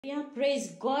Yeah,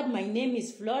 praise God. My name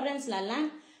is Florence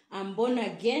Lalang. I'm born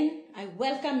again. I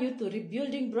welcome you to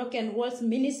Rebuilding Broken Walls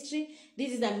Ministry.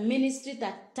 This is a ministry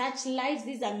that touches lives.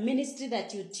 This is a ministry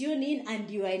that you tune in and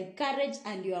you are encouraged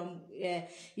and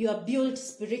you are built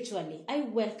spiritually. I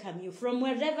welcome you. From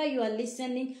wherever you are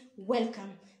listening,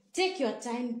 welcome. Take your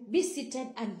time, be seated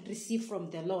and receive from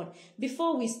the Lord.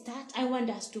 Before we start, I want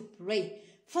us to pray.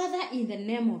 Father, in the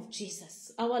name of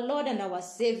Jesus, our Lord and our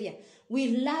Savior,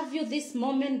 we love you this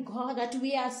moment, God, that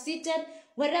we are seated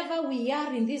wherever we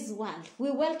are in this world.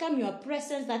 We welcome your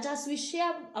presence, that as we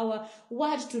share our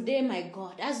word today, my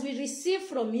God, as we receive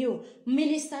from you,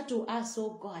 minister to us,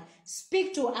 oh God.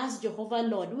 Speak to us, Jehovah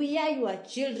Lord. We are your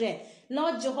children.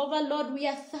 Lord Jehovah, Lord, we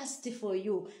are thirsty for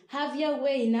you. Have your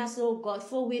way in us, oh God,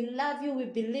 for we love you, we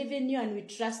believe in you, and we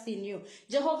trust in you.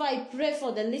 Jehovah, I pray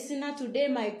for the listener today,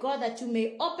 my God, that you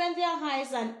may open their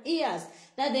eyes and ears,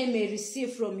 that they may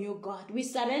receive from you, God. We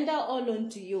surrender all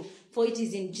unto you, for it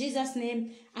is in Jesus'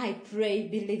 name I pray,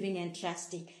 believing and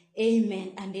trusting.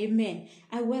 Amen and amen.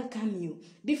 I welcome you.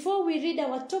 Before we read,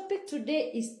 our topic today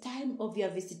is time of your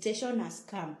visitation has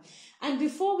come. And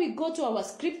before we go to our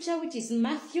scripture, which is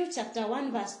Matthew chapter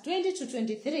 1, verse 20 to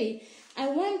 23, I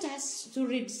want us to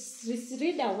read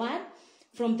a word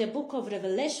from the book of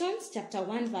Revelation, chapter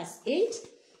 1, verse 8.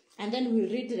 And then we'll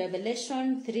read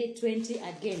Revelation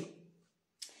 3:20 again.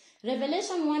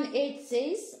 Revelation 1:8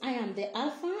 says, I am the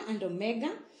Alpha and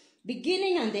Omega,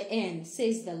 beginning and the end,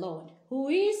 says the Lord, who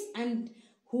is and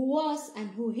who was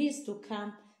and who is to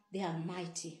come, the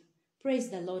Almighty. Praise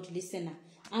the Lord, listener.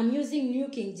 I'm using New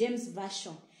King James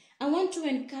Version. I want to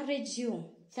encourage you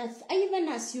that even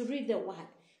as you read the word,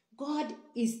 God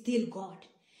is still God.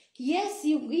 Yes,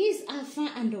 he is Alpha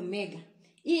and Omega.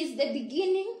 He is the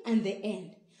beginning and the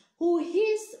end. Who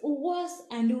is, who was,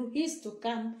 and who is to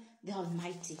come, the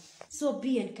Almighty. So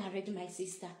be encouraged, my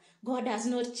sister. God has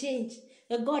not changed.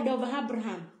 The God of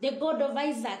Abraham, the God of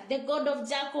Isaac, the God of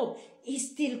Jacob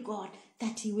is still God.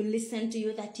 That he will listen to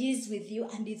you, that he is with you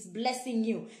and is blessing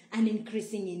you and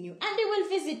increasing in you. And he will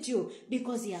visit you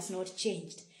because he has not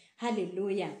changed.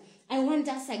 Hallelujah. I want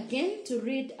us again to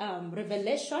read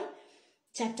Revelation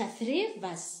chapter 3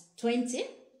 verse 20.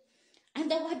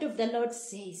 And the word of the Lord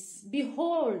says,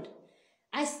 behold,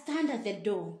 I stand at the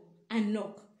door and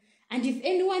knock. And if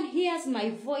anyone hears my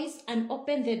voice and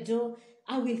open the door,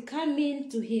 I will come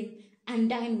in to him and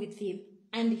dine with him,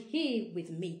 and he with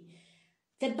me.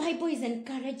 The Bible is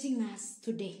encouraging us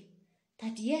today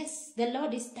that yes, the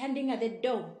Lord is standing at the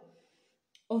door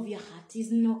of your heart.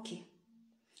 He's knocking.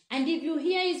 And if you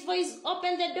hear his voice,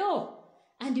 open the door,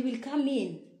 and he will come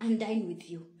in and dine with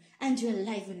you. And your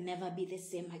life will never be the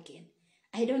same again.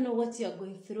 I don't know what you're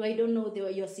going through. I don't know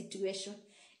your situation.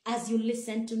 As you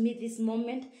listen to me this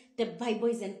moment, the Bible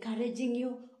is encouraging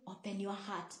you, open your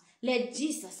heart. Let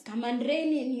Jesus come and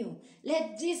reign in you.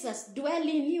 Let Jesus dwell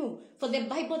in you. For the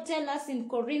Bible tells us in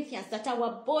Corinthians that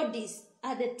our bodies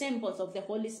are the temples of the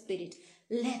Holy Spirit.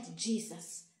 Let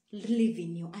Jesus live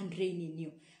in you and reign in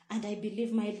you. And I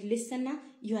believe, my listener,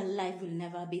 your life will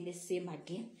never be the same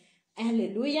again.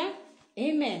 Hallelujah.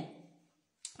 Amen.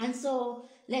 And so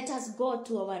let us go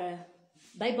to our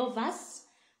Bible verse,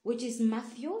 which is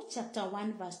Matthew chapter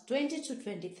 1, verse 20 to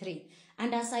 23.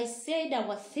 And as I said,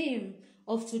 our theme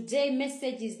of today's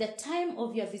message is the time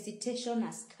of your visitation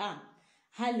has come.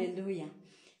 Hallelujah.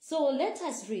 So let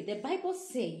us read. The Bible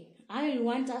says, I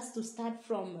want us to start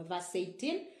from verse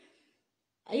 18.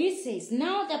 It says,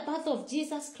 now the birth of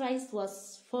Jesus Christ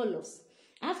was follows.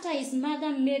 After his mother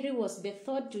Mary was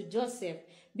betrothed to Joseph,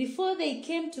 before they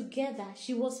came together,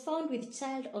 she was found with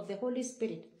child of the Holy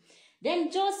Spirit.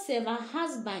 Then Joseph, her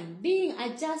husband, being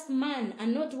a just man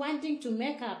and not wanting to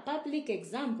make her a public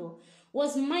example,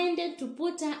 was minded to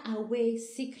put her away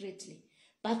secretly.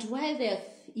 But while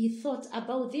he thought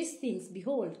about these things,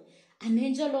 behold, an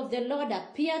angel of the Lord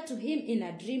appeared to him in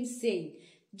a dream, saying,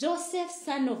 Joseph,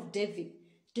 son of David,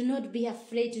 do not be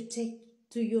afraid to take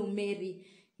to you Mary,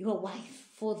 your wife,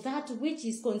 for that which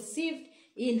is conceived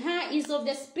in her is of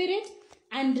the Spirit,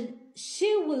 and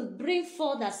she will bring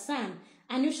forth a son,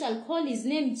 and you shall call his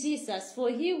name Jesus, for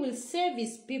he will save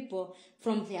his people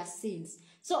from their sins.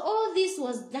 So all this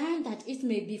was done that it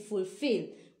may be fulfilled,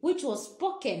 which was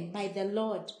spoken by the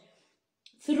Lord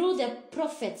through the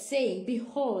prophet, saying,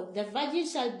 behold, the virgin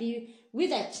shall be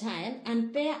with a child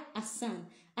and bear a son,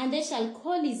 and they shall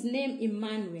call his name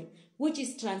Emmanuel, which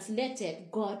is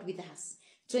translated God with us.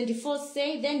 24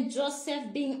 say, then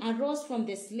Joseph, being arose from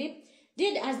the sleep,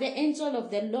 did as the angel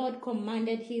of the Lord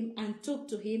commanded him, and took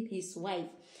to him his wife,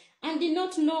 and did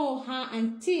not know her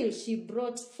until she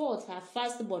brought forth her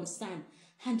firstborn son,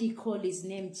 and he called his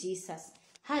name Jesus.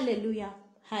 Hallelujah,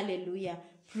 hallelujah.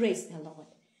 Praise the Lord.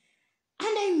 And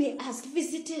I may ask,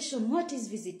 visitation, what is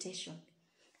visitation?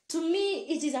 To me,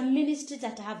 it is a ministry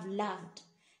that I have loved.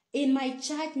 In my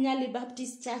church, Nyali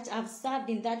Baptist Church, I've served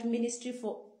in that ministry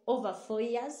for over 4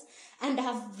 years, and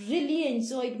I've really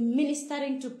enjoyed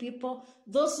ministering to people.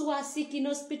 Those who are sick in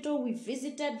hospital, we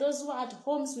visited. Those who are at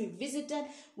homes, we visited.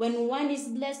 When one is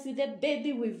blessed with a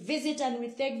baby, we visit and we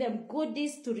take them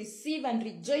goodies to receive and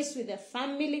rejoice with the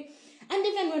family. And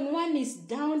even when one is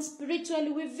down spiritually,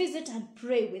 we visit and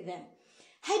pray with them.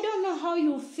 I don't know how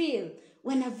you feel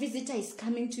when a visitor is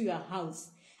coming to your house.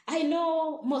 I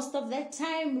know most of the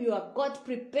time you are God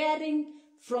preparing,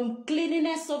 from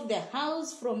cleanliness of the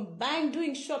house, from buying,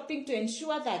 doing shopping to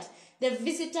ensure that the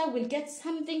visitor will get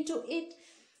something to eat.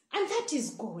 And that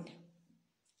is good.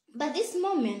 But this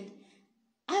moment,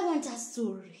 I want us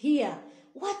to hear,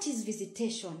 what is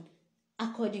visitation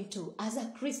according to, as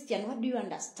a Christian, what do you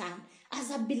understand?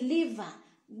 As a believer,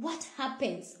 what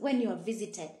happens when you are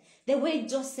visited? The way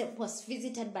Joseph was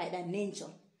visited by an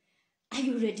angel. Are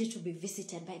you ready to be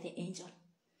visited by the angel?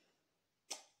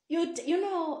 You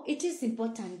know, it is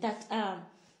important that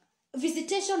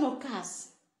visitation occurs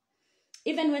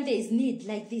even when there is need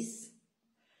like this.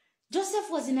 Joseph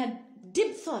was in a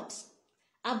deep thought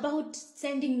about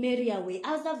sending Mary away.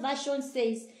 Other version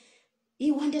says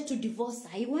he wanted to divorce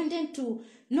her. He wanted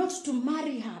not to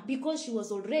marry her because she was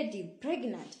already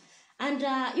pregnant. And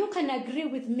you can agree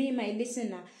with me, my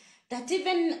listener, that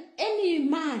even any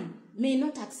man may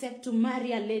not accept to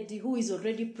marry a lady who is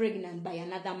already pregnant by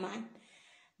another man.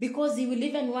 Because he will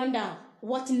even wonder,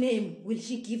 what name will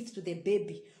she give to the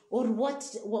baby? Or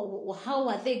how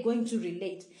are they going to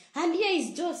relate? And here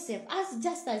is Joseph,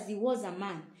 just as he was a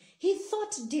man. He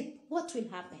thought deep, what will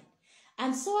happen?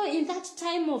 And so in that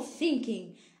time of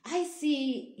thinking, I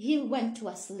see he went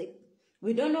to sleep.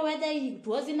 We don't know whether it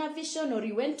was in a vision or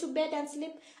he went to bed and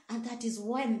sleep. And that is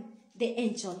when the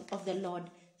angel of the Lord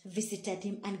visited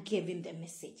him and gave him the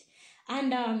message.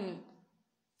 And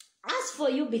as for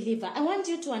you, believer, I want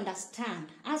you to understand.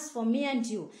 As for me and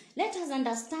you, let us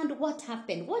understand what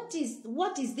happened. What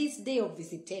is this day of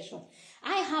visitation?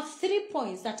 I have 3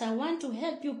 points that I want to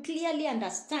help you clearly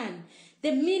understand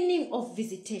the meaning of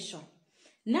visitation.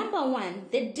 Number 1,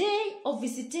 the day of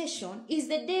visitation is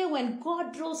the day when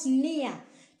God draws near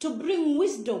to bring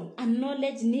wisdom and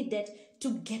knowledge needed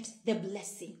to get the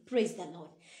blessing. Praise the Lord.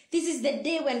 This is the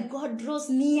day when God draws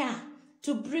near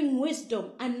to bring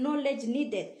wisdom and knowledge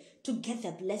needed to get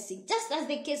the blessing. Just as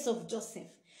the case of Joseph.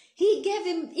 He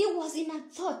was in a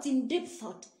thought, in deep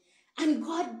thought. And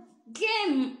God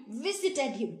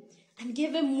visited him and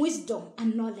gave him wisdom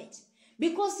and knowledge.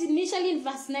 Because initially in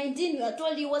verse 19, you are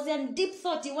told he was in deep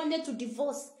thought. He wanted to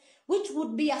divorce, which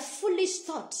would be a foolish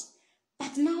thought.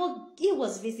 But now he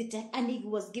was visited and he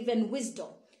was given wisdom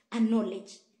and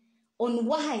knowledge on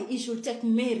why he should take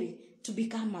Mary to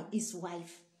become his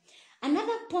wife.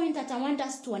 Another point that I want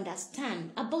us to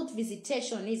understand about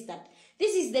visitation is that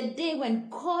this is the day when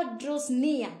God draws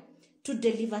near to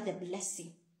deliver the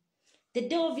blessing. The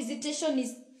day of visitation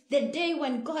is the day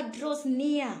when God draws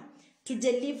near to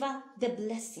deliver the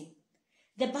blessing.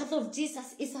 The birth of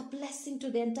Jesus is a blessing to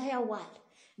the entire world.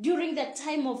 During the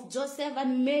time of Joseph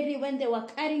and Mary, when they were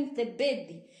carrying the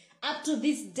baby, up to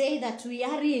this day that we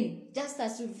are in, just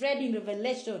as we've read in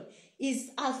Revelation,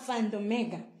 is Alpha and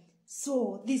Omega.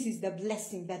 So this is the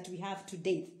blessing that we have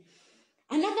today.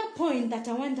 Another point that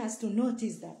I want us to note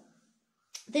is that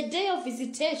the day of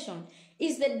visitation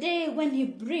is the day when he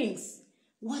brings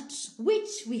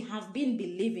which we have been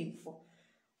believing for.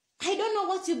 I don't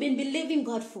know what you've been believing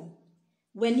God for.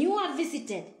 When you are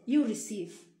visited, you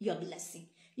receive your blessing.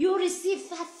 You receive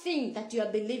that thing that you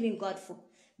are believing God for.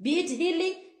 Be it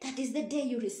healing, that is the day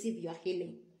you receive your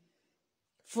healing.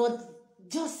 For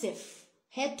Joseph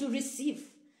had to receive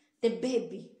the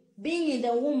baby, being in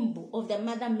the womb of the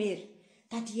mother Mary,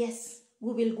 that yes,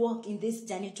 we will walk in this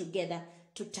journey together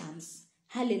to terms.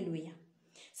 Hallelujah.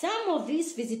 Some of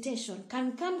these visitation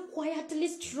can come quietly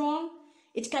strong.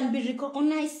 It can be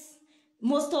recognized.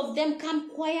 Most of them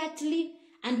come quietly,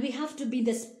 and we have to be in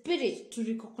the spirit to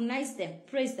recognize them.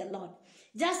 Praise the Lord.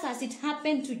 Just as it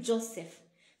happened to Joseph.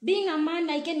 Being a man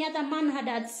like any other man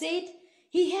had said,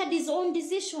 he had his own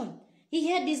decision.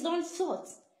 He had his own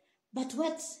thoughts. But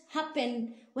what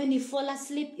happened when he fell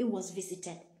asleep, he was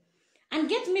visited. And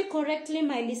get me correctly,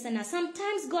 my listener.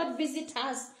 Sometimes God visits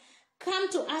us,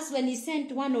 come to us when he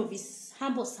sent one of his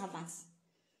humble servants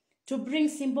to bring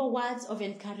simple words of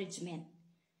encouragement.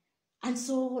 And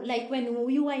so, like when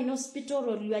you are in hospital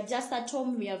or you are just at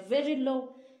home, you are very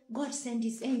low, God sent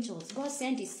his angels, God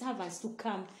sent his servants to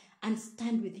come and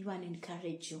stand with you and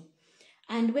encourage you.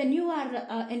 And when you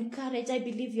are encouraged, I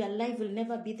believe your life will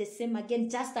never be the same again,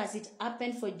 just as it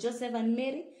happened for Joseph and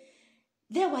Mary.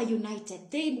 They were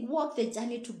united. They walked the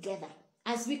journey together.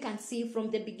 As we can see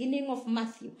from the beginning of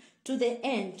Matthew to the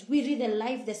end, we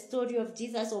read the story of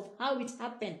Jesus, of how it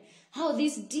happened, how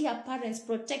these dear parents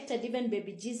protected even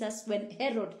baby Jesus when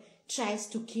Herod tries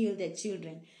to kill the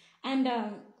children. And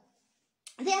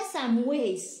there are some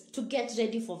ways to get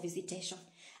ready for visitation.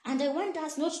 And I want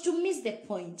us not to miss the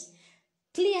point.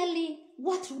 Clearly,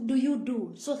 what do you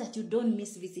do so that you don't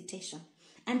miss visitation?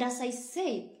 And as I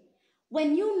said,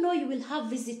 when you know you will have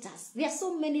visitors, there are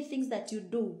so many things that you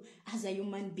do as a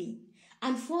human being.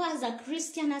 And for as a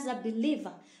Christian, as a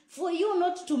believer, for you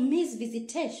not to miss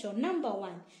visitation, number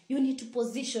one, you need to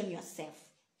position yourself.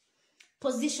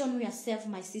 Position yourself,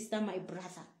 my sister, my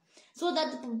brother, so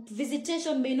that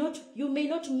visitation you may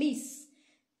not miss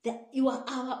your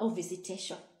hour of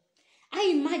visitation.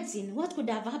 I imagine what could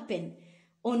have happened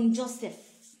on Joseph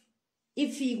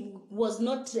if he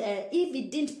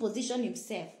didn't position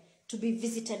himself to be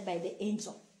visited by the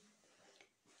angel.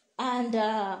 And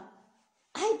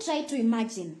I try to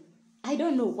imagine, I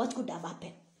don't know what could have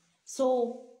happened.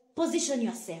 So position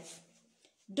yourself.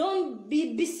 Don't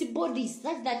be busybodies,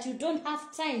 that you don't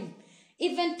have time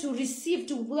even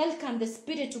to welcome the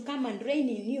Spirit to come and reign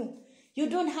in you. You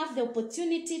don't have the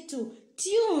opportunity to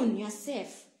tune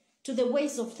yourself to the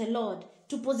ways of the Lord,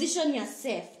 to position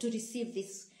yourself to receive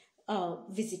this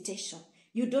visitation.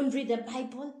 You don't read the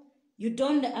Bible. You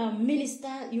don't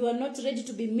minister. You are not ready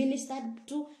to be ministered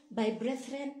to by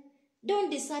brethren. Don't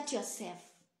desert yourself.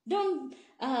 Don't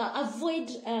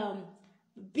avoid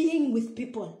being with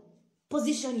people.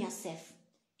 Position yourself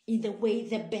in the way,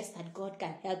 the best that God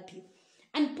can help you.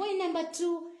 And point number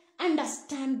 2,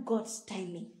 understand God's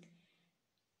timing.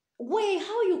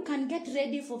 How you can get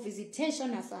ready for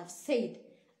visitation, as I've said,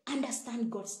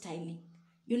 understand God's timing.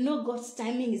 You know God's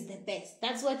timing is the best.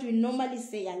 That's what we normally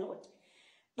say a lot.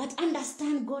 But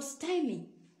understand God's timing.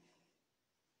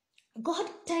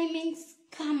 God's timings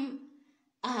come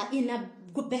in a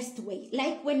best way.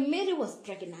 Like when Mary was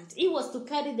pregnant, he was to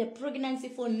carry the pregnancy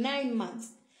for 9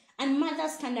 months. And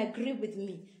mothers can agree with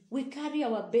me. We carry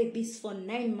our babies for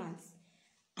 9 months.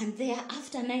 And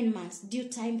after 9 months, due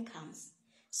time comes.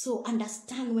 So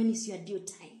understand when is your due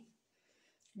time.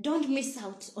 Don't miss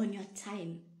out on your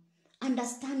time.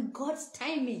 Understand God's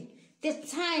timing, the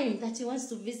time that he wants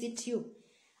to visit you.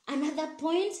 Another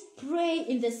point, pray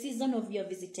in the season of your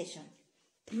visitation.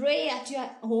 Pray at your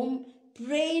home,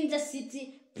 pray in the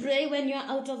city, pray when you're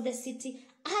out of the city,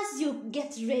 as you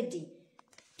get ready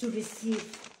to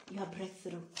receive your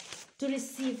breakthrough, to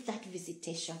receive that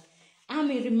visitation. I'm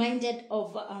reminded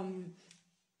of,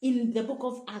 in the book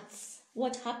of Acts,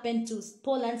 what happened to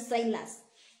Paul and Silas.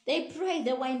 They prayed,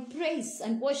 they were in praise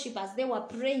and worship as they were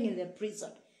praying in the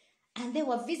prison. And they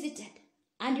were visited.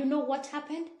 And you know what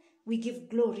happened? We give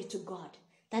glory to God,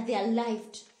 that their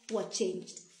lives were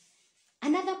changed.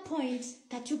 Another point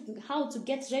how to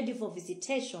get ready for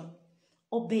visitation,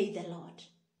 obey the Lord.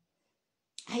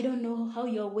 I don't know how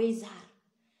your ways are.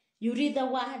 You read the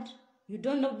word, you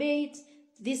don't obey it.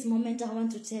 This moment I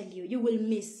want to tell you, you will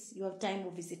miss your time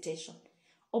of visitation.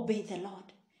 Obey the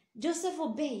Lord. Joseph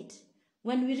obeyed.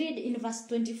 When we read in verse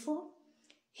 24,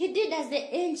 he did as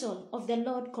the angel of the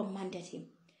Lord commanded him.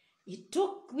 He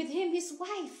took with him his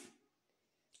wife,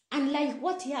 unlike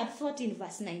what he had thought in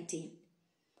verse 19.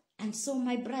 And so,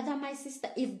 my brother, my sister,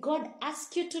 if God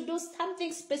asks you to do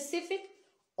something specific,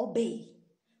 obey.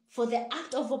 For the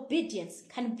act of obedience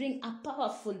can bring a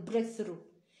powerful breakthrough.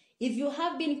 If you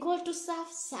have been called to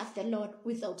serve the Lord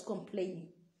without complaining.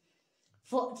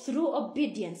 For through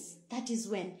obedience, that is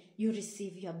when you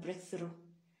receive your breakthrough.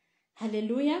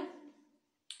 Hallelujah.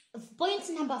 Point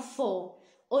number 4,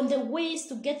 on the ways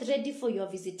to get ready for your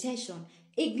visitation.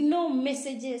 Ignore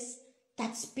messages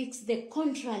that speaks the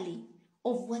contrary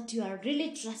of what you are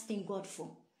really trusting God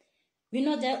for. We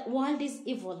know the world is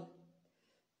evil.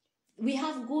 We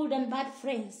have good and bad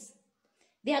friends.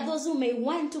 There are those who may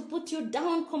want to put you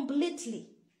down completely.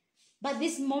 But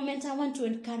this moment I want to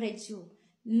encourage you.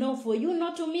 No, for you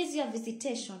not to miss your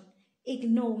visitation,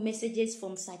 ignore messages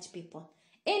from such people.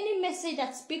 Any message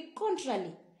that speaks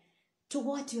contrary to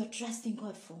what you are trusting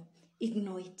God for,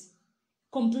 ignore it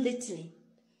completely.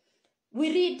 We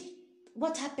read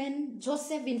what happened,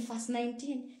 Joseph in verse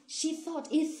 19. He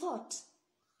thought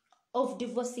of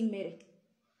divorcing Mary.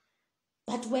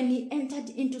 But when he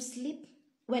entered into sleep,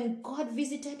 when God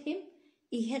visited him,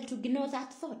 he had to ignore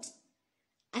that thought.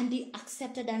 And he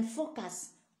accepted and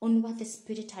focused on what the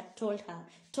Spirit had told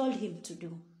him to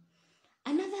do.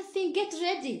 Another thing, get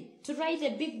ready to ride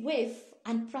a big wave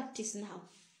and practice now.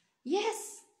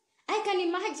 Yes, I can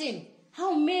imagine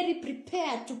how Mary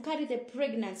prepared to carry the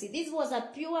pregnancy. This was a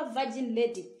pure virgin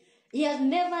lady. He has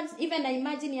never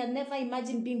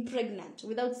imagined being pregnant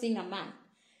without seeing a man.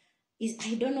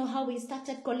 I don't know how he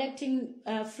started collecting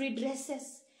free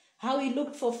dresses, how he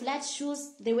looked for flat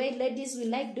shoes, the way ladies will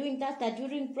like doing that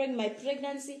during my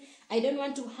pregnancy, I don't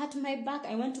want to hurt my back,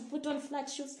 I want to put on flat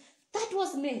shoes. That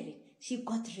was Mary. She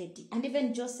got ready. And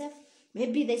even Joseph,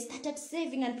 maybe they started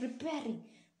saving and preparing.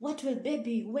 What will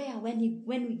baby wear when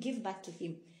we give birth to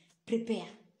him? Prepare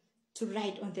to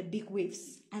ride on the big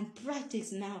waves and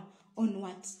practice now on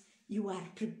what you are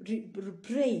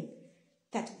praying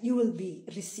that you will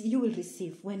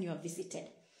receive when you are visited.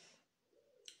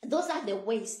 Those are the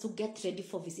ways to get ready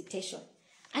for visitation.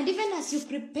 And even as you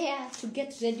prepare to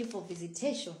get ready for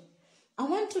visitation, I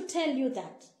want to tell you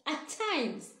that at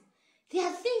times there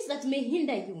are things that may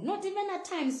hinder you, not even at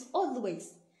times,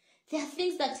 always. There are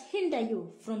things that hinder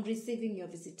you from receiving your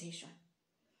visitation.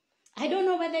 I don't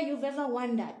know whether you've ever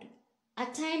wondered.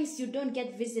 At times you don't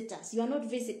get visitors. You are not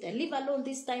visited. Leave alone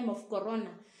this time of Corona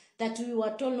that we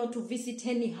were told not to visit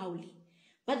anyhowly.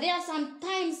 But there are some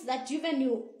times that even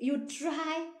you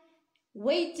try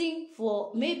waiting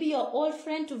for maybe your old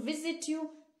friend to visit you.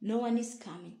 No one is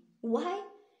coming. Why?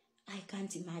 I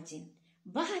can't imagine.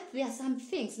 But there are some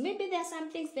things. Maybe there are some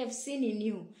things they've seen in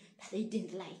you that they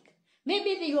didn't like.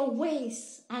 Maybe your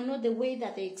ways are not the way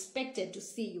that they expected to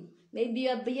see you. Maybe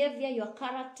your behavior, your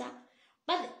character.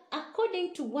 But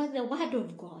according to what the word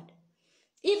of God,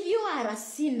 if you are a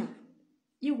sinner,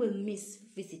 you will miss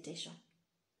visitation.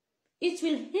 It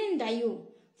will hinder you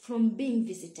from being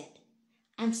visited.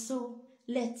 And so,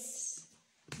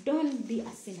 don't be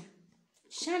a sinner.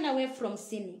 Shun away from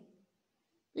sinning.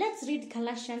 Let's read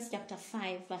Galatians chapter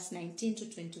 5, verse 19 to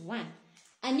 21.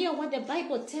 And hear what the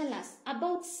Bible tells us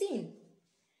about sin.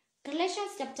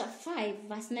 Galatians chapter 5,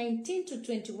 verse 19 to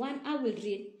 21, I will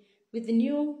read with the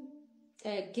New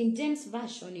King James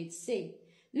Version. It says,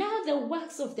 "Now the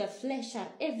works of the flesh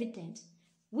are evident,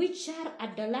 which are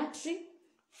idolatry,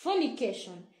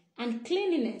 fornication,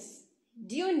 uncleanness,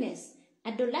 lewdness,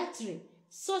 idolatry,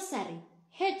 sorcery,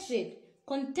 hatred,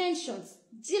 contentions,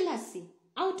 jealousy,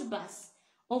 outbursts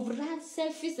of wrath,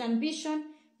 selfish ambition,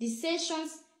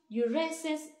 dissensions,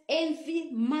 heresies,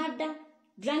 envy, murder,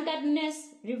 drunkenness,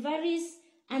 revelries,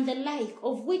 and the like,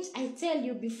 of which I tell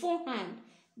you beforehand,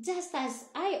 just as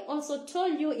I also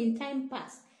told you in time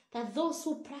past, that those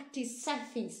who practice such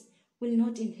things will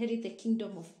not inherit the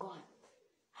kingdom of God."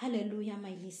 Hallelujah,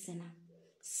 my listener.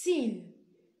 Sin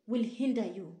will hinder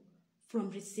you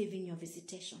from receiving your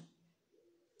visitation.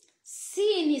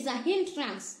 Sin is a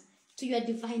hindrance to your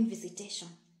divine visitation.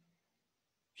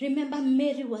 Remember,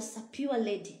 Mary was a pure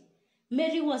lady.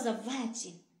 Mary was a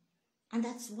virgin. And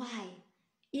that's why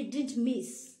he didn't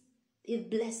miss his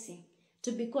blessing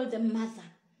to be called the mother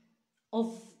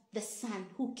of the Son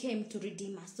who came to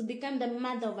redeem us, to become the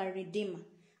mother of our Redeemer,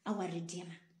 our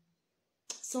Redeemer.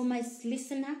 So my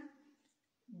listener,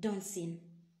 don't sin.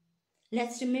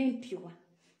 Let's remain pure.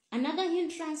 Another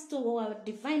hindrance to our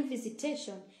divine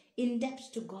visitation, in debt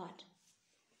to God.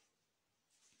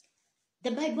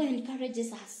 The Bible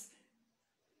encourages us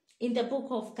in the book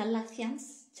of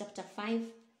Galatians, chapter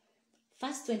 5,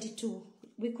 verse 22.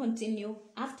 We continue.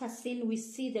 After sin, we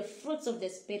see the fruits of the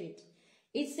Spirit.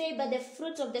 It says, "But the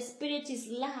fruit of the Spirit is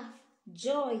love,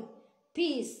 joy,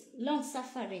 peace,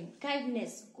 long-suffering,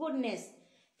 kindness, goodness,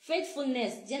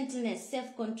 faithfulness, gentleness,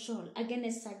 self-control.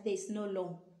 Against such there is no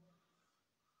law."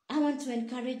 I want to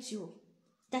encourage you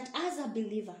that as a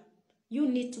believer, you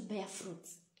need to bear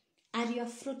fruits. Are your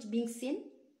fruits being seen?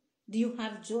 Do you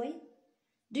have joy?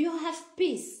 Do you have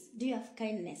peace? Do you have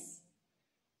kindness?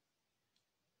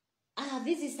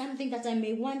 This is something that I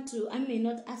may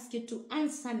not ask you to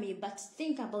answer me, but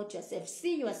think about yourself.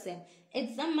 See yourself.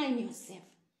 Examine yourself.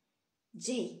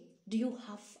 Do you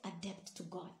have a debt to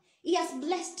God? He has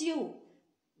blessed you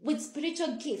with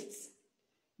spiritual gifts,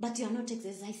 but you are not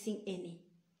exercising any.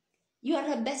 You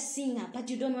are the best singer, but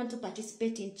you don't want to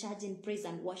participate in church, in praise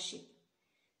and worship.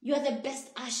 You are the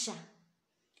best usher,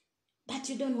 but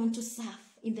you don't want to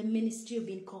serve in the ministry you've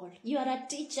been called. You are a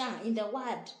teacher in the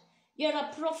word. You are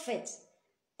a prophet,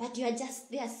 but you are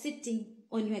just there sitting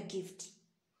on your gift.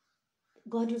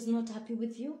 God was not happy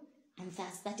with you, and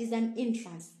thus that is an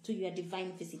entrance to your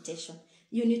divine visitation.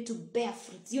 You need to bear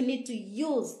fruits. You need to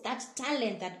use that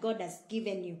talent that God has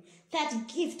given you, that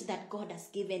gift that God has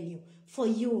given you, for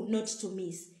you not to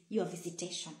miss your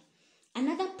visitation.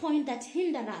 Another point that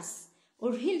hinders us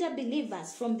or hinder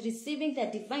believers from receiving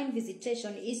their divine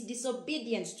visitation is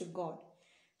disobedience to God.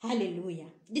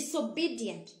 Hallelujah.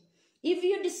 Disobedient. If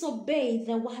you disobey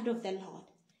the word of the Lord,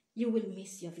 you will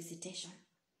miss your visitation.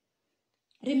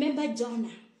 Remember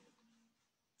Jonah.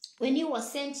 When he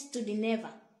was sent to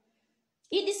Nineveh,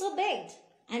 he disobeyed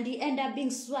and he ended up being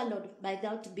swallowed by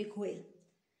that big whale.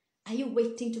 Are you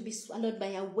waiting to be swallowed by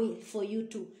a whale for you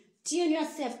to tune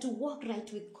yourself to walk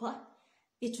right with God?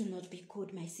 It will not be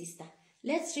good, my sister.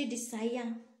 Let's read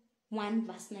Isaiah 1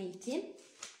 verse 19.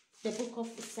 The book of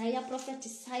Isaiah, prophet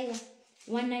Isaiah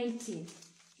 1:19.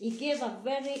 He gave a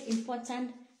very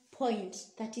important point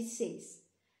that it says,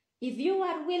 if you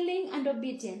are willing and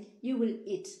obedient, you will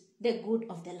eat the good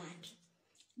of the land.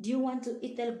 Do you want to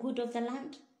eat the good of the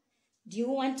land? Do you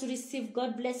want to receive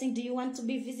God's blessing? Do you want to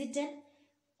be visited?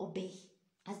 Obey,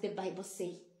 as the Bible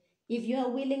says. If you are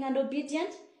willing and obedient,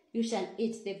 you shall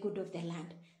eat the good of the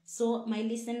land. So, my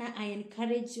listener, I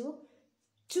encourage you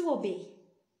to obey.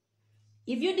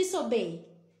 If you disobey,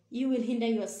 you will hinder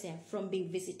yourself from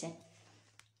being visited.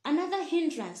 Another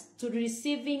hindrance to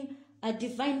receiving a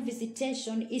divine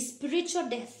visitation is spiritual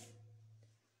death.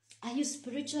 Are you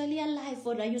spiritually alive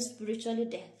or are you spiritually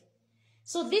dead?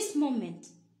 So this moment,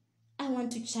 I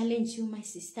want to challenge you, my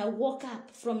sister. Wake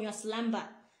up from your slumber.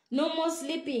 No more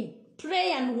sleeping.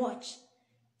 Pray and watch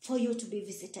for you to be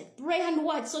visited. Pray and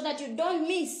watch so that you don't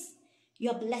miss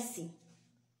your blessing.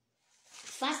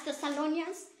 1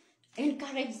 Thessalonians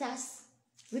encourages us.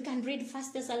 We can read 1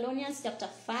 Thessalonians chapter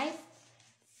 5,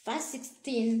 verse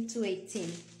 16 to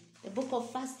 18. The book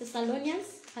of 1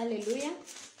 Thessalonians, hallelujah.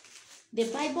 The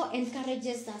Bible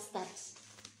encourages us that.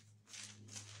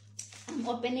 I'm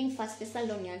opening 1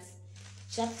 Thessalonians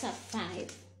chapter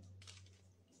 5,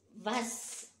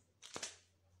 verse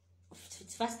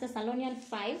 1 Thessalonians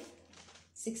 5,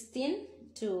 16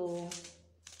 to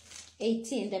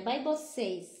 18. The Bible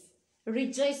says,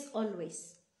 rejoice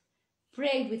always,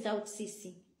 pray without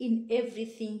ceasing, in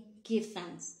everything give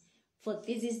thanks, for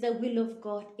this is the will of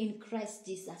God in Christ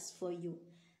Jesus for you.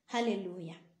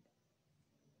 Hallelujah.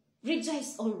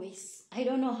 Rejoice always. I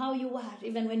don't know how you are,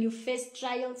 even when you face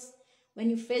trials, when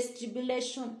you face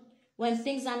tribulation, when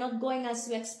things are not going as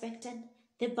you expected.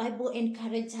 The Bible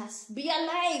encourages us, be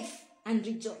alive and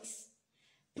rejoice.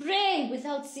 Pray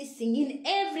without ceasing, in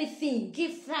everything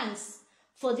give thanks,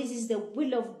 for this is the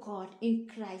will of God in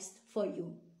Christ for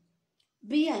you.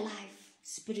 Be alive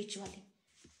spiritually.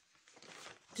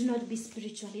 Do not be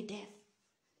spiritually dead.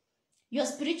 Your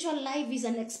spiritual life is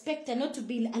unexpected, not to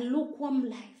be a lukewarm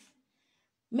life.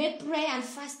 Make prayer and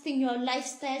fasting your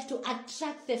lifestyle to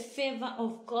attract the favor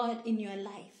of God in your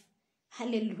life.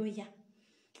 Hallelujah.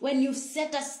 When you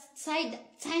set aside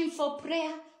time for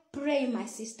prayer, pray, my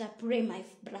sister, pray, my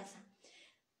brother.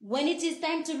 When it is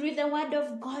time to read the word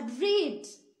of God, read.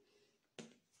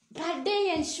 But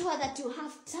then ensure that you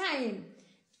have time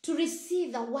to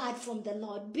receive the word from the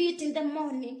Lord. Be it in the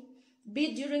morning, be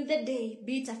it during the day,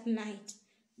 be it at night.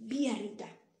 Be a reader.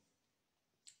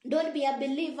 Don't be a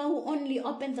believer who only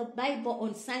opens the Bible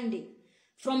on Sunday.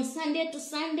 From Sunday to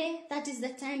Sunday, that is the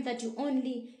time that you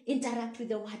only interact with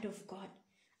the word of God.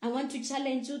 I want to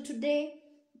challenge you today.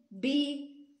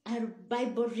 Be a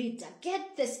Bible reader.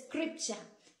 Get the scripture.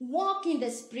 Walk in the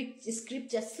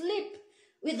scripture. Sleep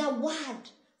with the word.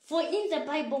 For in the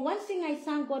Bible, one thing I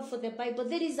thank God for the Bible,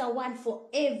 there is a word for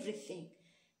everything.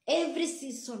 Every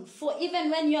season. For even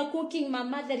when you are cooking,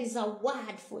 Mama, there is a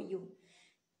word for you.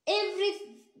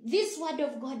 This word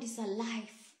of God is alive.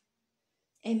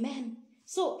 Amen.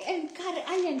 So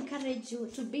I encourage you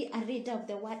to be a reader of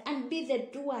the word and be the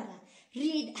doer.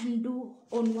 Read and do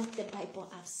on what the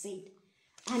Bible has said.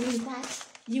 And in that,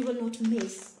 you will not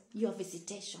miss your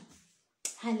visitation.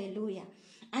 Hallelujah.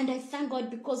 And I thank God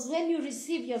because when you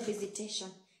receive your visitation,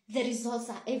 the results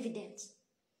are evident.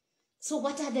 So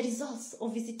what are the results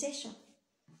of visitation?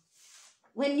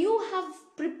 When you have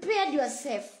prepared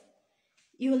yourself,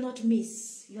 you will not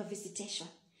miss your visitation.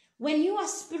 When you are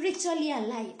spiritually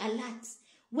alert,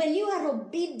 when you are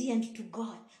obedient to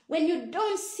God, when you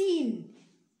don't sin,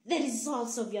 the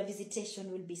results of your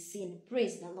visitation will be seen.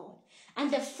 Praise the Lord. And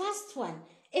the first one,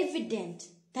 evident,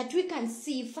 that we can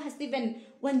see first, even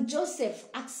when Joseph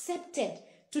accepted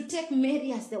to take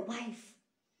Mary as the wife.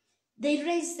 They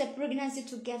raised the pregnancy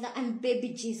together and baby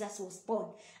Jesus was born.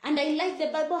 And I like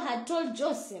the Bible had told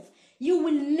Joseph, you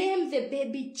will name the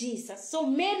baby Jesus. So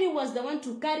Mary was the one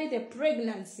to carry the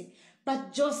pregnancy,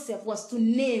 but Joseph was to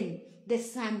name the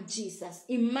son Jesus.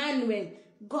 Emmanuel,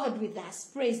 God with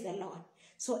us. Praise the Lord.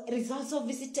 So results of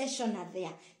visitation are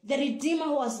there. The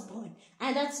Redeemer was born.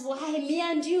 And that's why me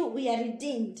and you, we are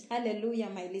redeemed. Hallelujah,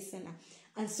 my listener.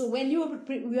 And so when you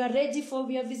are ready for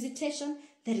your visitation,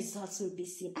 the results will be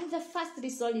seen. And the first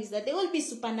result is that there will be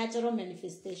supernatural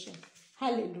manifestation.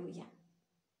 Hallelujah.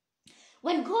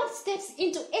 When God steps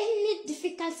into any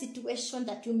difficult situation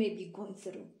that you may be going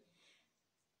through,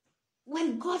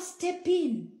 When God steps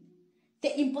in,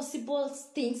 the impossible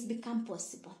things become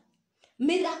possible.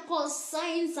 Miracles,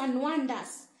 signs, and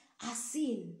wonders are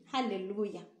seen.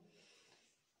 Hallelujah.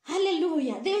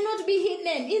 Hallelujah. They will not be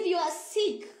hidden. If you are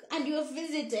sick and you are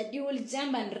visited, you will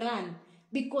jump and run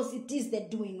because it is the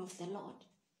doing of the Lord.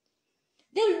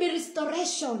 There will be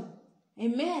restoration.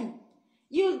 Amen.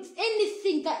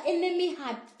 Anything the enemy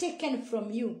had taken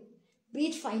from you, be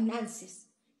it finances,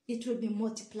 it will be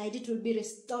multiplied. It will be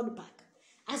restored back.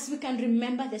 As we can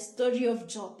remember the story of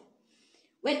Job.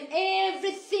 When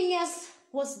everything else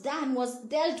was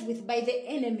dealt with by the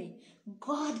enemy,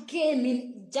 God came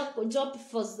in Job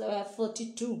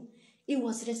 42. He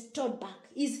was restored back.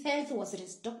 His health was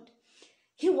restored.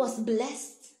 He was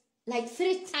blessed like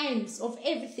 3 times of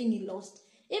everything he lost.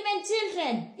 Even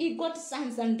children, he got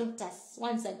sons and daughters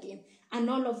once again. And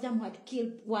all of them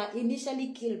were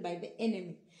initially killed by the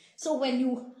enemy. So when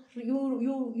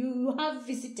you have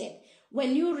visited,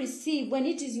 when you receive, when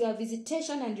it is your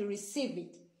visitation and you receive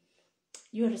it,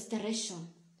 your restoration,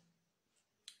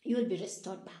 you will be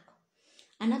restored back.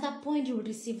 Another point, you will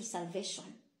receive salvation.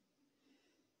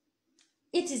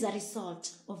 It is a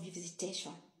result of your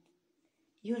visitation.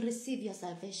 You will receive your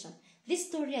salvation. This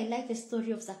story, I like the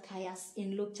story of Zacchaeus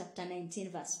in Luke chapter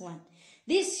 19 verse 1.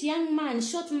 This young man,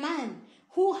 short man,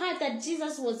 who heard that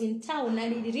Jesus was in town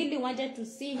and he really wanted to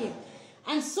see him.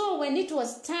 And so when it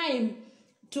was time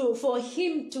for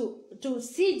him to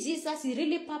see Jesus, he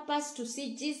really purposed to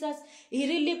see Jesus. He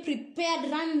really prepared,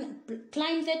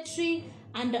 climbed the tree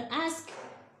and asked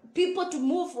people to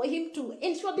move for him to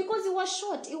ensure, because he was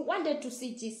short, he wanted to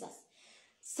see Jesus.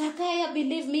 Zacchaeus,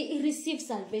 believe me, he received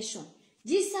salvation.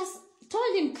 Jesus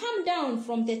told him, come down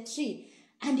from the tree.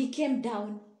 And he came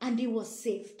down and he was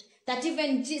saved. That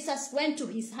even Jesus went to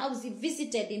his house, he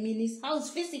visited him in his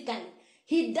house physically.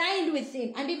 He dined with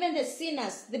him. And even the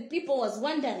sinners, the people was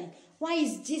wondering, why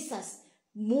is Jesus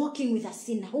walking with a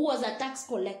sinner who was a tax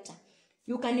collector?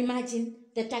 You can imagine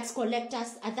the tax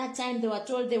collectors at that time, they were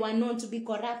told they were known to be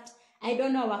corrupt. I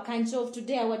don't know our country of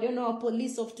today, I don't know our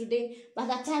police of today, but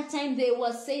at that time they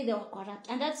were saying they were corrupt.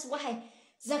 And that's why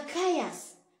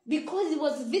Zacchaeus, because he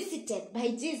was visited by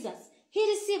Jesus, he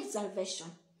received salvation.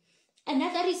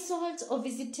 Another result of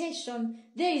visitation,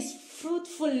 there is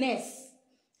fruitfulness.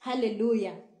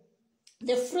 Hallelujah.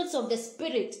 The fruits of the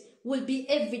Spirit will be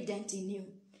evident in you.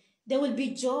 There will be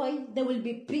joy, there will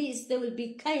be peace, there will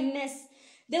be kindness.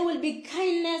 There will be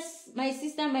kindness, my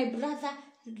sister, my brother.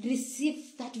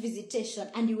 Receive that visitation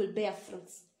and you will bear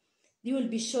fruits. You will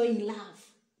be showing love.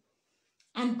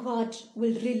 And God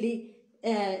will really,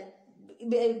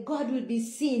 God will be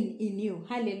seen in you.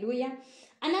 Hallelujah.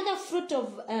 Another fruit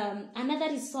of,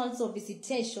 another result of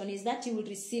visitation is that you will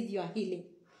receive your healing.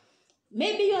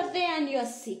 Maybe you are there and you are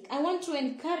sick. I want to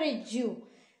encourage you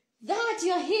that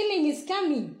your healing is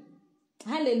coming.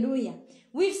 Hallelujah.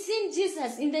 We've seen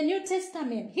Jesus in the New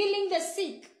Testament healing the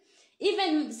sick.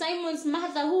 Even Simon's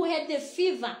mother who had the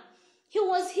fever, he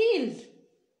was healed.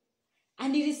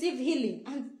 And he received healing.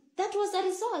 And that was a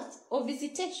result of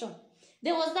visitation.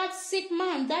 There was that sick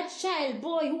man, that child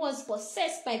boy who was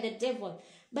possessed by the devil,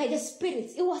 by the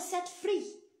spirits. He was set free.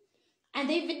 And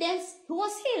the evidence, he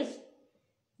was healed.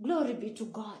 Glory be to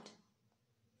God.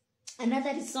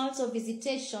 Another result of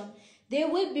visitation, there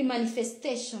will be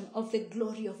manifestation of the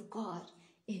glory of God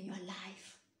in your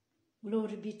life.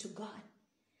 Glory be to God.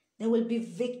 There will be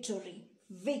victory.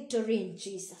 Victory in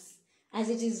Jesus. As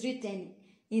it is written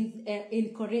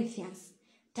in Corinthians,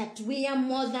 that we are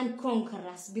more than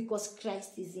conquerors because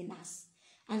Christ is in us.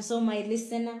 And so, my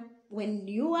listener, when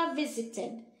you are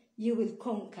visited, you will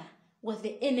conquer what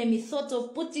the enemy thought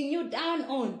of putting you down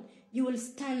on. You will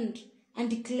stand and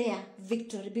declare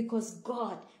victory because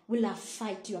God will have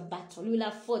fight your battle. Will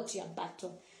have fought your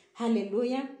battle.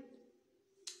 Hallelujah.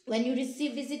 When you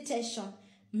receive visitation,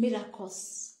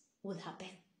 miracles will happen.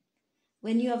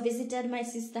 When you are visited, my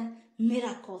sister,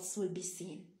 miracles will be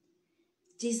seen.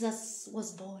 Jesus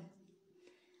was born.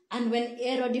 And when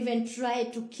Herod even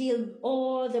tried to kill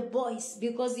all the boys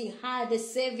because he heard the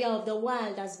Savior of the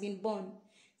world has been born,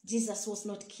 Jesus was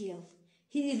not killed.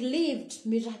 He lived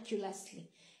miraculously.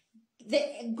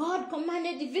 God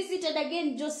commanded, he visited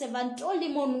again Joseph and told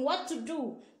him on what to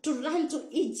do to run to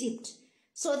Egypt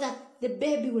so that the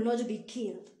baby will not be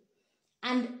killed.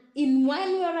 And in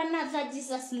one way or another,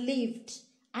 Jesus lived,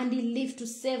 and he lived to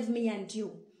save me and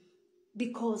you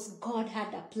because God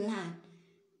had a plan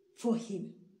for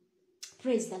him.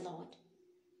 Praise the Lord.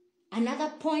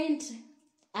 Another point,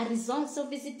 a result of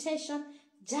visitation,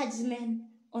 judgment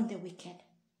on the wicked.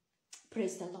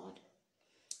 Praise the Lord.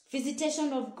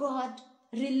 Visitation of God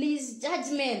release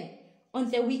judgment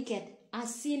on the wicked are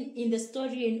seen in the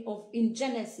story in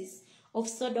Genesis of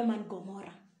Sodom and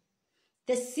Gomorrah.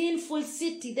 The sinful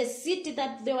city, the city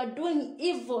that they were doing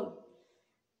evil,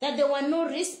 that there were no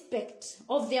respect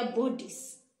of their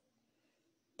bodies.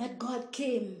 But God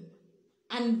came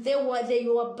and they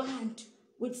were burned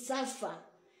with sulfur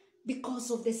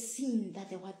because of the sin that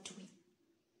they were doing.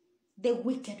 The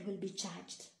wicked will be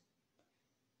judged.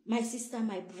 My sister,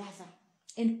 my brother,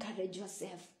 encourage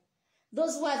yourself.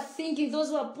 Those who are thinking, those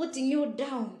who are putting you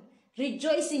down,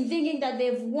 rejoicing, thinking that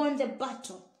they've won the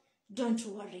battle, don't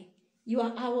worry.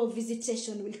 Your hour of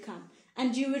visitation will come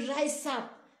and you will rise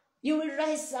up. You will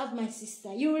rise up, my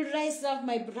sister. You will rise up,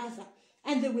 my brother,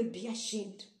 and they will be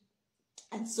ashamed.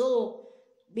 And so,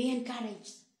 be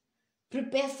encouraged.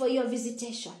 Prepare for your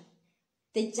visitation.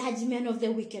 The judgment of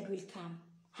the wicked will come.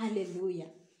 Hallelujah.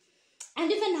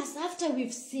 And even as after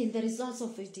we've seen the results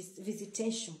of this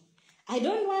visitation, I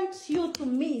don't want you to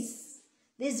miss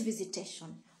this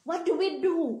visitation. What do we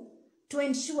do to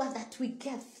ensure that we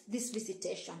get this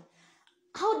visitation?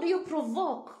 How do you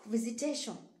provoke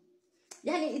visitation?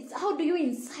 How do you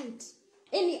incite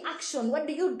any action? What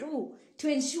do you do to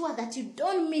ensure that you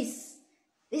don't miss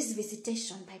this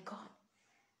visitation by God?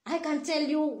 I can tell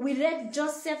you, we read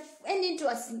Joseph went into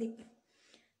a sleep.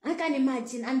 I can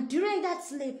imagine. And during that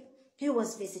sleep, he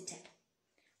was visited.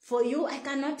 For you, I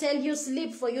cannot tell you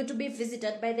sleep for you to be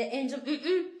visited by the angel.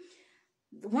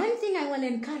 One thing I want to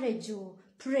encourage you,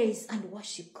 praise and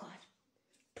worship God.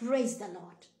 Praise the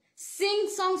Lord. Sing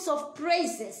songs of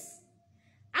praises.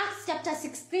 Acts chapter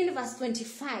 16 verse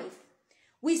 25.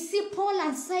 We see Paul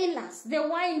and Silas, they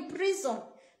were in prison.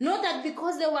 Not that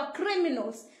because they were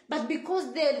criminals, but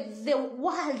because the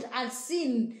world had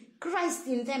seen Christ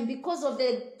in them, because of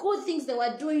the good things they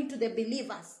were doing to the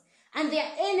believers. And their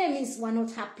enemies were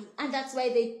not happy. And that's why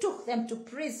they took them to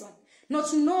prison,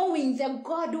 not knowing the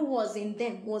God who was in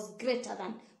them was greater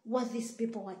than what these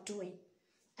people were doing.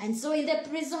 And so in the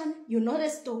prison, you know the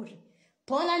story.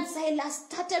 Paul and Silas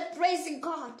started praising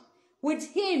God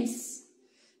with hymns,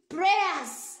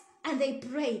 prayers, and they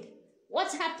prayed.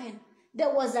 What happened?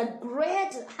 There was a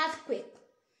great earthquake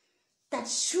that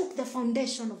shook the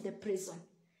foundation of the prison.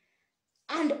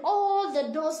 And all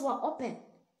the doors were open.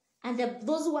 And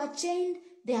those who were chained,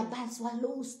 their bands were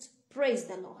loosed. Praise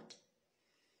the Lord.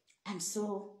 And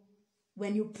so,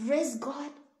 when you praise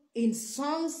God in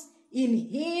songs, in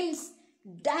hymns,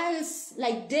 dance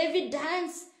like David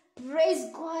danced, praise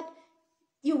God,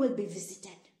 you will be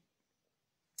visited.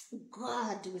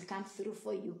 God will come through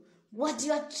for you. What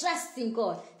you are trusting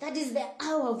God, that is the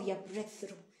hour of your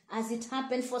breakthrough. As it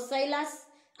happened for Silas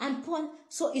and Paul,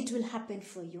 so it will happen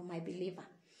for you, my believer.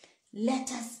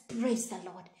 Let us praise the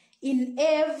Lord in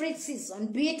every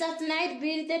season, be it at night,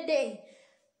 be it the day.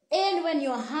 And when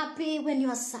you are happy, when you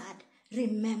are sad,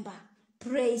 remember,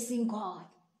 praising God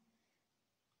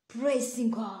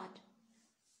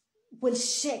will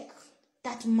shake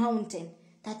that mountain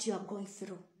that you are going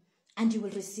through, and you will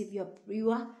receive your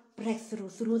breakthrough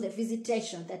through the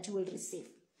visitation that you will receive.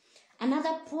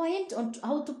 Another point on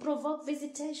how to provoke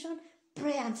visitation,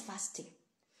 prayer and fasting.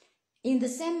 In the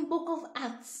same book of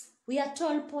Acts, we are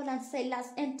told Paul and Silas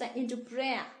enter into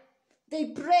prayer.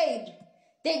 They prayed.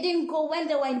 They didn't go when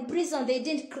they were in prison. They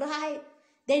didn't cry.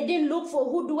 They didn't look for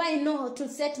who do I know to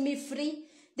set me free.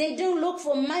 They didn't look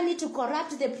for money to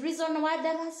corrupt the prison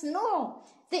wardeners. No,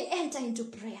 they enter into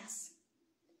prayers.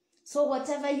 So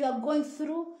whatever you are going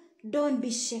through, don't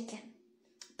be shaken.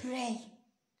 Pray.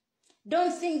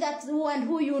 Don't think that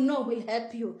who you know will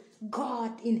help you.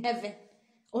 God in heaven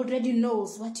already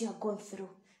knows what you are going through,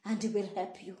 and he will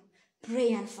help you.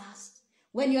 Pray and fast.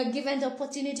 When you are given the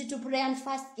opportunity to pray and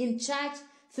fast in church,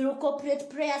 through corporate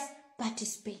prayers,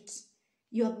 participate.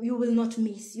 You will not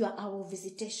miss your hour of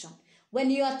visitation.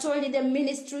 When you are told in the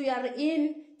ministry you are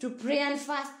in to pray and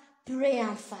fast, pray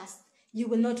and fast. You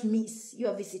will not miss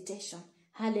your visitation.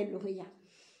 Hallelujah.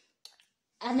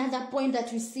 Another point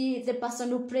that we see, the person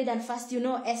who prayed and fasted, you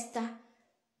know Esther,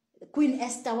 Queen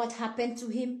Esther, what happened to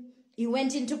him? He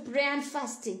went into prayer and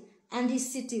fasting, and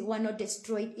his city were not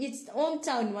destroyed. Its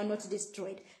hometown were not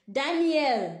destroyed.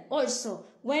 Daniel also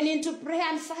went into prayer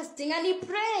and fasting, and he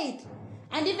prayed.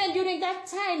 And even during that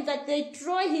time that they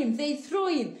threw him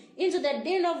into the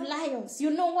den of lions.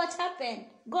 You know what happened?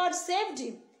 God saved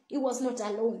him. He was not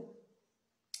alone.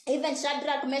 Even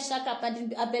Shadrach, Meshach,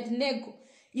 and Abednego,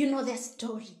 you know their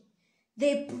story.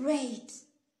 They prayed,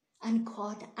 and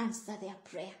God answered their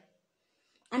prayer.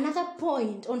 Another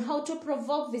point on how to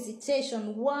provoke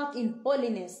visitation, walk in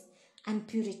holiness and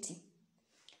purity.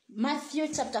 Matthew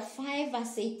chapter 5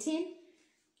 verse 18.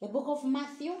 The book of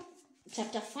Matthew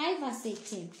chapter 5 verse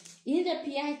 18. In the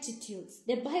Beatitudes,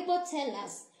 the Bible tells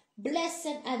us,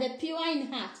 Blessed are the pure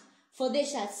in heart, for they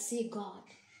shall see God.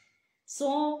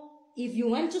 So, if you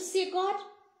want to see God,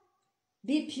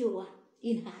 be pure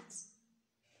in heart.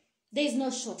 There is no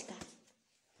shortcut.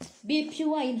 Be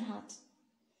pure in heart,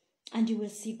 and you will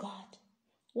see God.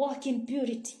 Walk in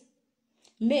purity.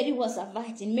 Mary was a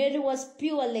virgin. Mary was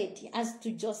pure lady, as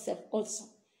to Joseph also.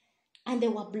 And they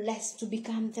were blessed to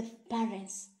become the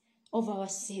parents of our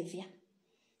Savior.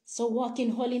 So walk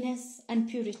in holiness and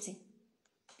purity.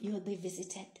 You will be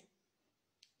visited.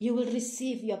 You will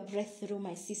receive your breakthrough,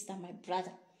 my sister, my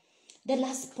brother. The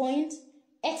last point,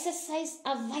 exercise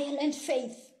a violent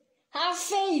faith. Have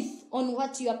faith on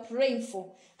what you are praying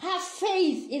for. Have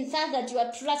faith in that you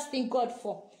are trusting God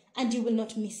for, and you will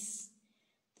not miss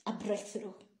a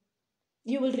breakthrough.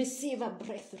 You will receive a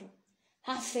breakthrough.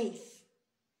 Have faith.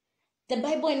 The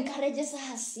Bible encourages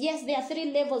us. Yes, there are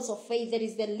 3 levels of faith. There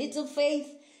is the little faith.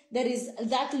 There is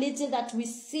that little that we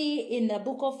see in the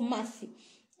book of Matthew,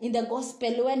 in the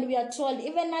gospel, when we are told,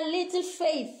 even a little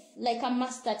faith, like a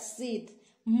mustard seed,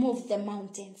 move the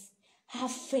mountains.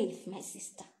 Have faith, my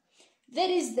sister. There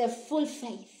is the full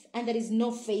faith, and there is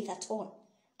no faith at all.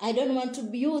 I don't want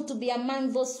you to be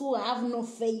among those who have no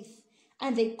faith,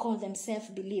 and they call themselves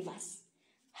believers.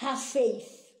 Have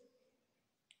faith.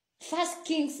 1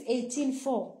 Kings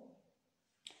 18:4.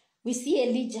 We see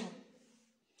Elijah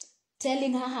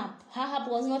telling Ahab. Ahab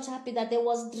was not happy that there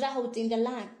was drought in the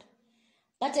land.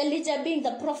 But Elijah, being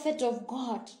the prophet of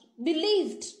God,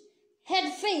 believed,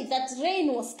 had faith that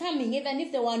rain was coming, even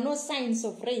if there were no signs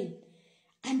of rain.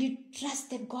 And he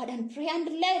trusted God and prayed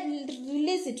and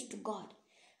released it to God.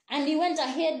 And he went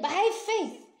ahead by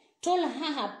faith, told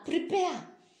Ahab, prepare,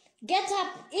 get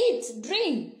up, eat,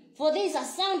 drink, for there is a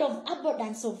sound of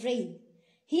abundance of rain.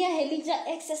 Here Elijah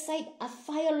exercised a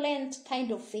violent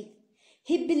kind of faith.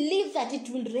 He believed that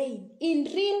it will rain. In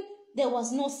real, there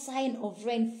was no sign of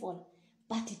rainfall,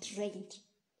 but it rained.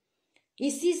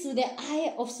 He sees with the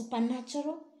eye of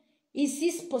supernatural. He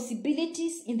sees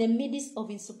possibilities in the midst of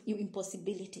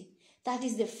impossibility. That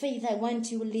is the faith I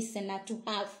want you, listener, to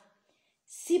have.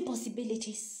 See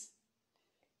possibilities.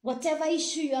 Whatever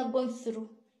issue you are going through,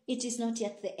 it is not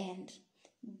yet the end.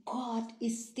 God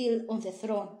is still on the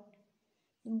throne.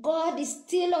 God is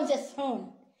still on the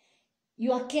throne.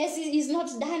 Your case is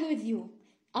not done with you.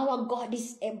 Our God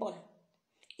is able.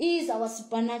 He is our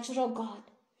supernatural God.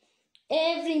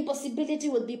 Every impossibility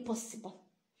will be possible.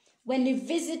 When He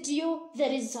visits you, the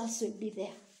results will be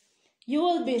there. You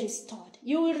will be restored.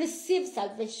 You will receive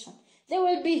salvation. There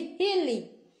will be healing.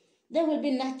 There will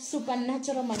be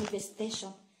supernatural manifestation.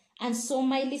 And so,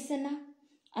 my listener,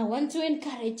 I want to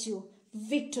encourage you.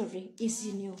 Victory is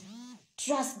in you.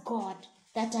 Trust God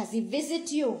that as He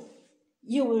visits you,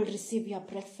 you will receive your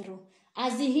breakthrough.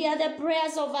 As He hears the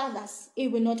prayers of others, He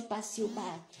will not pass you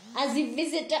by. As He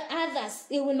visits others,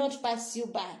 He will not pass you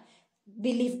by.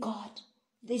 Believe God.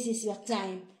 This is your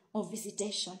time of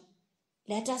visitation.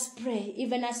 Let us pray,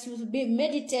 even as you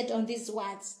meditate on these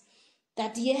words,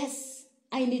 that yes,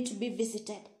 I need to be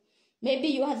visited. Maybe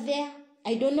you are there.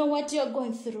 I don't know what you're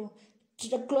going through.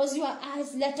 Close your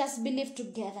eyes. Let us believe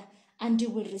together, and you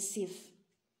will receive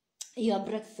your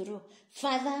breakthrough.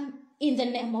 Father, in the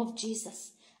name of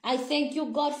Jesus, I thank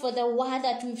you, God, for the word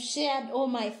that we've shared, oh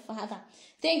my Father.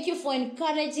 Thank you for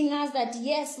encouraging us that,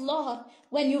 yes, Lord,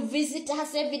 when you visit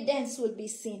us, evidence will be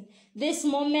seen. This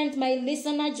moment, my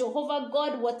listener, Jehovah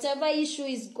God, whatever issue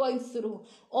is going through,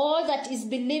 all that is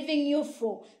believing you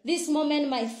for, this moment,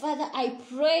 my Father, I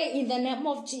pray in the name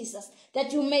of Jesus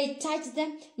that you may touch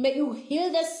them. May you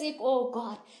heal the sick, oh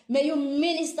God. May you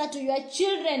minister to your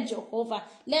children, Jehovah.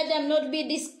 Let them not be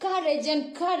discouraged.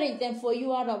 Encourage them, for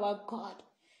you are our God.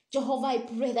 Jehovah, I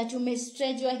pray that you may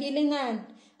stretch your healing hand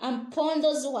upon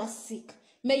those who are sick.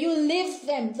 May you lift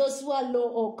them, those who are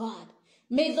low, oh God.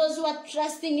 May those who are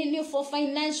trusting in you for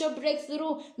financial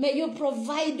breakthrough, may you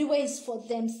provide ways for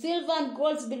them. Silver and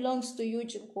gold belongs to you,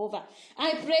 Jehovah.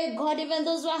 I pray, God, even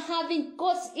those who are having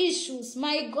court issues,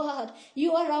 my God,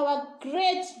 you are our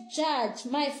great judge.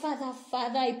 My Father,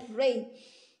 I pray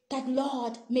that,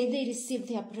 Lord, may they receive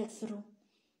their breakthrough.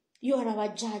 You are our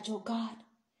judge, oh God.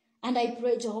 And I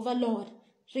pray, Jehovah, Lord,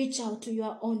 reach out to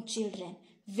your own children.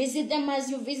 Visit them as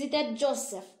you visited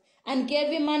Joseph and gave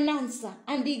him an answer.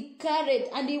 And he carried,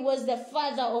 and he was the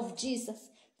father of Jesus.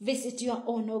 Visit your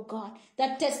own, oh God,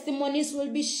 that testimonies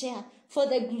will be shared for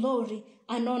the glory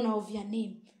and honor of your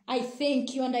name. I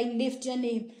thank you and I lift your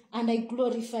name and I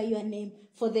glorify your name,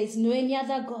 for there is no any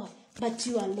other God but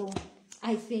you alone.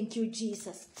 I thank you,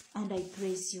 Jesus, and I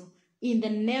praise you. In the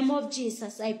name of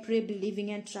Jesus, I pray, believing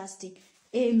and trusting.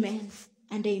 Amen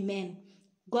and amen.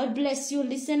 God bless you,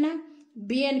 listener.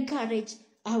 Be encouraged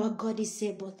Our God is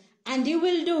able, and he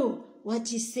will do what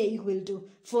he say he will do.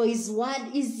 For his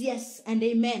word is yes and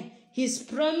amen. His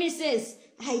promises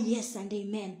are yes and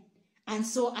amen. And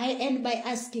so I end by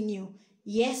asking you,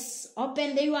 yes,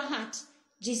 open your heart,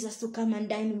 Jesus to come and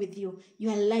dine with you.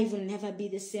 Your life will never be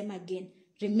the same again.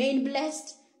 Remain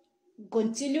blessed,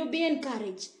 continue being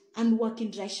encouraged, and walk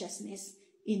in righteousness.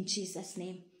 In Jesus'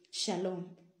 name, shalom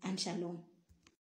and shalom.